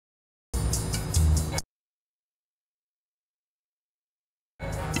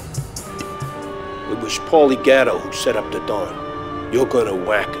was Paulie Gatto who set up the Don. You're gonna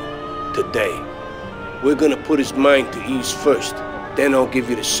whack him. Today. We're gonna put his mind to ease first. Then I'll give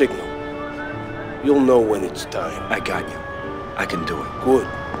you the signal. You'll know when it's time. I got you. I can do it. Good.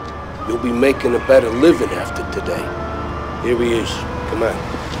 You'll be making a better living after today. Here he is. Come on.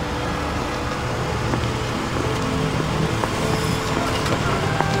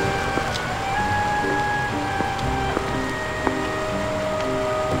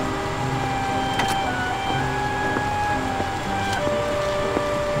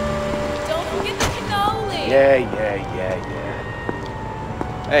 Don't forget the cannoli. Yeah.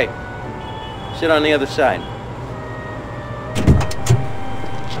 Hey, sit on the other side.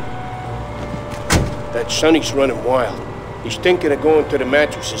 That Sonny's running wild. He's thinking of going to the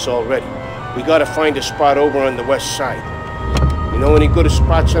mattresses already. We gotta find a spot over on the west side. You know any good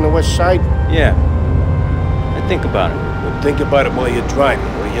spots on the west side? Yeah. I think about it. Well, think about it while you're driving,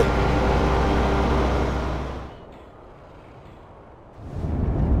 will you?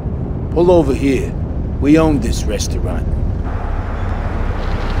 Pull over here. We own this restaurant.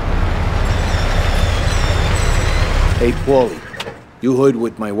 Hey, Paulie. You heard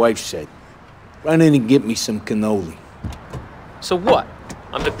what my wife said. Run in and get me some cannoli. So what?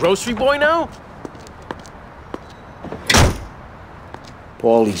 I'm the grocery boy now?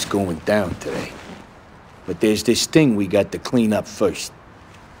 Paulie's going down today. But there's this thing we got to clean up first.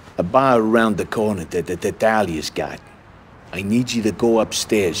 A bar around the corner that Dahlia's got. I need you to go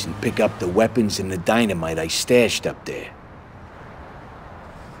upstairs and pick up the weapons and the dynamite I stashed up there.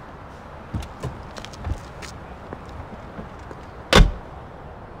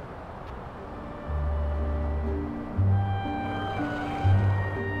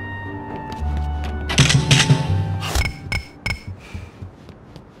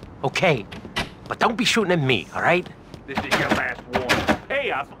 Okay, but don't be shooting at me, all right? This is your last warning.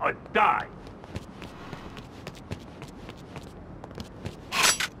 Pay us or die.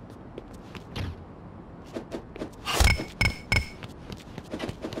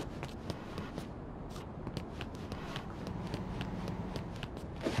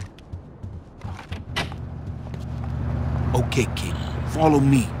 Okay, kid, follow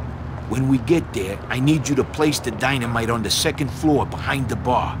me. When we get there, I need you to place the dynamite on the second floor behind the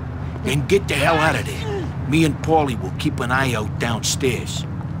bar. Then get the hell out of there. Me and Paulie will keep an eye out downstairs.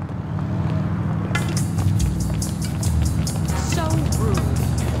 So rude.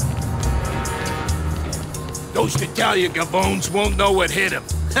 Those Italian gabones won't know what hit them.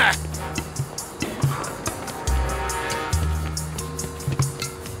 Ha!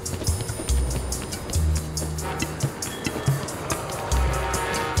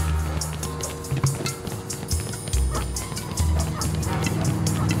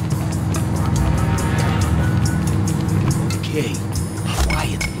 Okay,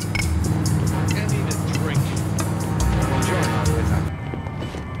 quiet. I need a drink.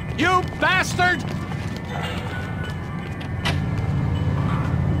 You bastard!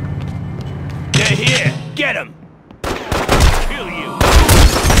 They're here. Get them. Kill you.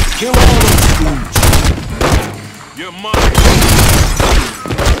 Kill all those dudes. You're mine.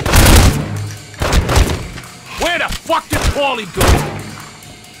 Where the fuck did Paulie go?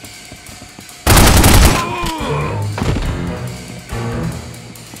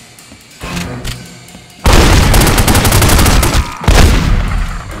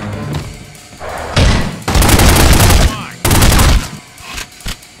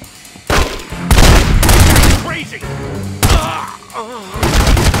 Crazy.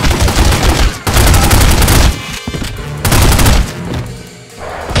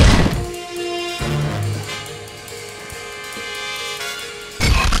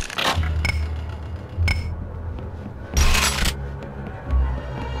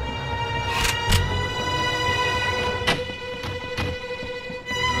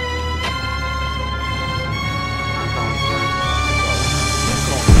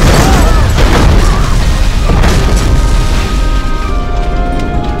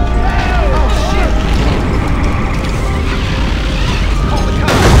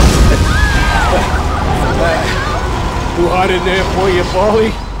 Too hot in there for you,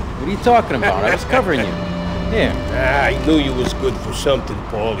 Paulie? What are you talking about? I was covering you. Here. I knew you was good for something,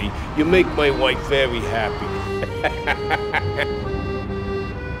 Paulie. You make my wife very happy.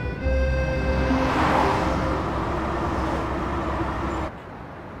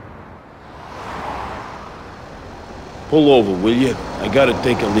 Pull over, will you? I gotta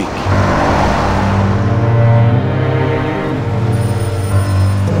take a leak.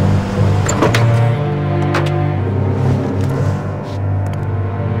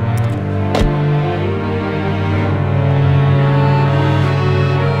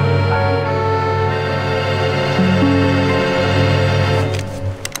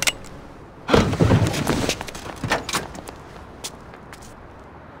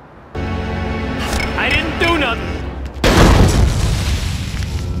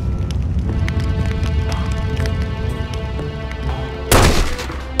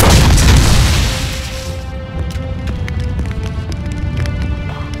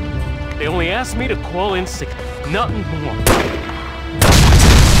 They only asked me to call in sick, nothing more.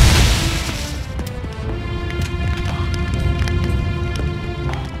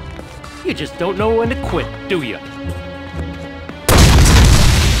 You just don't know when to quit, do you?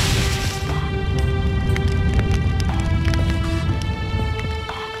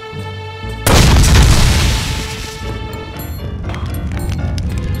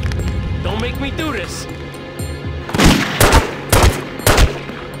 Don't make me do this.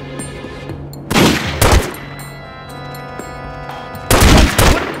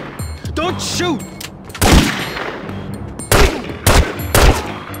 Don't shoot!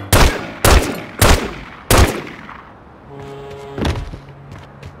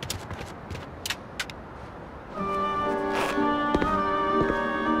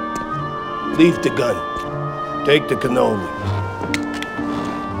 Leave the gun. Take the cannoli.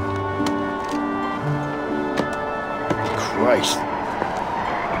 Christ.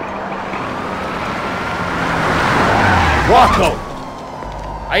 Rocco!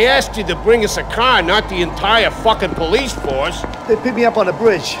 I asked you to bring us a car, not the entire fucking police force. They picked me up on the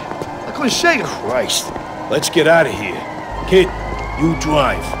bridge. I couldn't shake them. Christ. Let's get out of here. Kid, you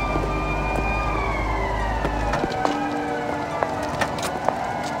drive.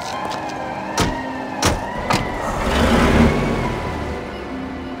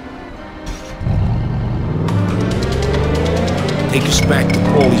 Take us back to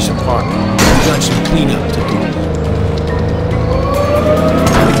Paulie's apartment. We got some cleanup to do.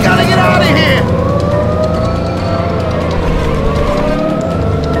 We gotta get out of here!